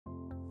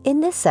In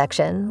this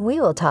section, we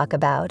will talk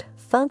about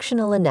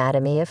functional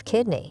anatomy of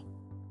kidney.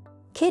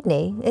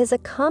 Kidney is a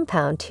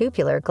compound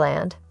tubular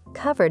gland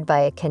covered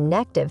by a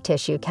connective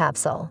tissue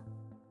capsule.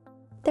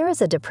 There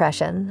is a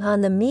depression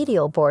on the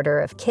medial border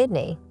of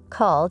kidney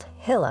called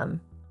hilum,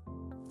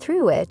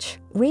 through which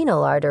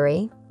renal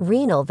artery,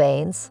 renal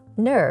veins,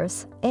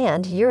 nerves,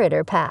 and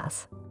ureter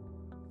pass.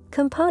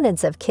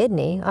 Components of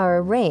kidney are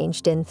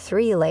arranged in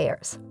 3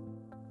 layers.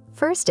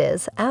 First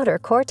is outer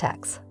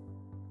cortex.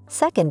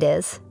 Second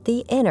is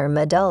the inner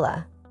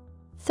medulla.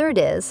 Third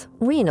is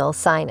renal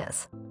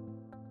sinus.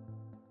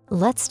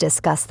 Let's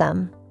discuss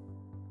them.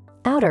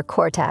 Outer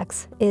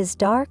cortex is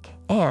dark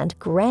and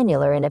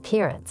granular in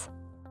appearance.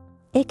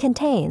 It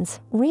contains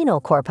renal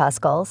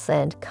corpuscles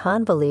and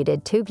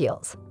convoluted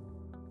tubules.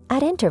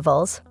 At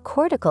intervals,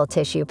 cortical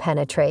tissue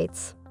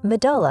penetrates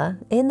medulla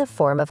in the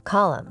form of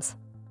columns,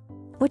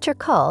 which are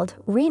called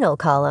renal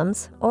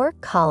columns or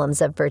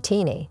columns of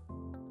Bertini.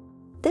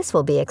 This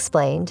will be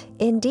explained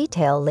in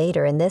detail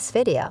later in this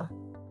video.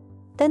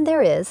 Then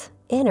there is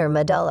inner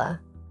medulla.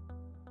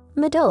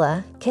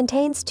 Medulla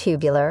contains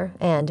tubular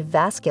and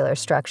vascular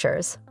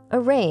structures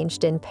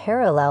arranged in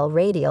parallel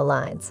radial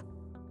lines.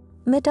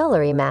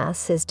 Medullary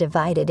mass is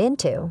divided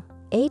into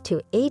 8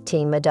 to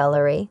 18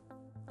 medullary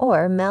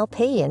or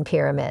Malpighian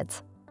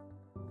pyramids.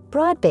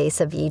 Broad base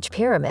of each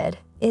pyramid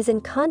is in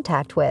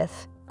contact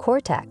with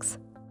cortex,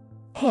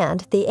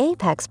 and the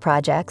apex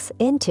projects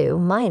into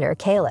minor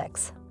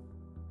calyx.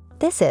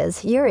 This is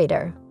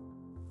ureter.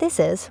 This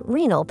is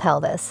renal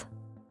pelvis.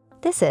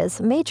 This is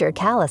major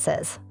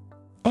calyces.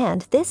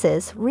 And this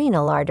is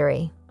renal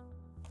artery.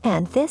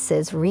 And this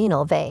is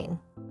renal vein.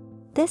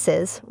 This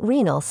is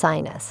renal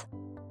sinus.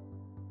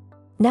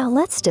 Now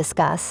let's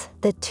discuss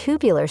the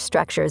tubular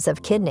structures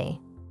of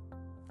kidney.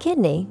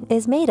 Kidney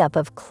is made up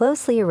of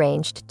closely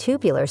arranged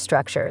tubular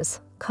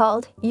structures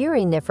called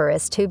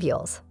uriniferous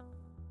tubules.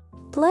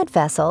 Blood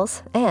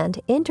vessels and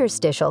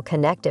interstitial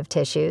connective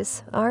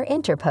tissues are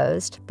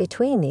interposed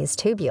between these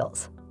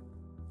tubules.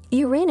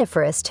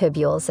 Uriniferous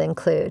tubules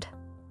include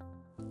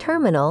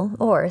terminal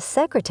or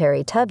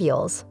secretory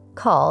tubules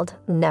called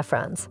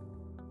nephrons,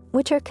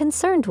 which are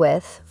concerned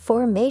with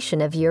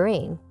formation of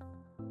urine.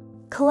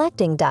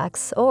 Collecting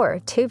ducts or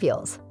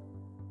tubules,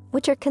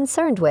 which are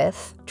concerned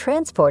with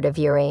transport of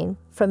urine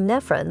from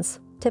nephrons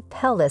to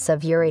pelvis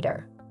of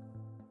ureter.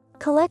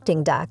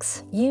 Collecting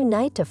ducts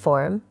unite to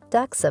form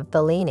ducts of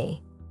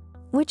Bellini,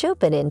 which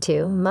open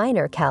into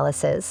minor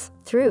calyces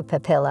through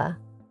papilla.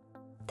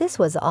 This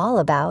was all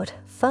about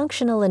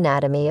functional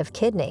anatomy of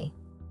kidney.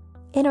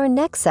 In our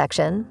next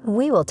section,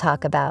 we will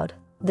talk about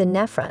the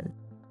nephron.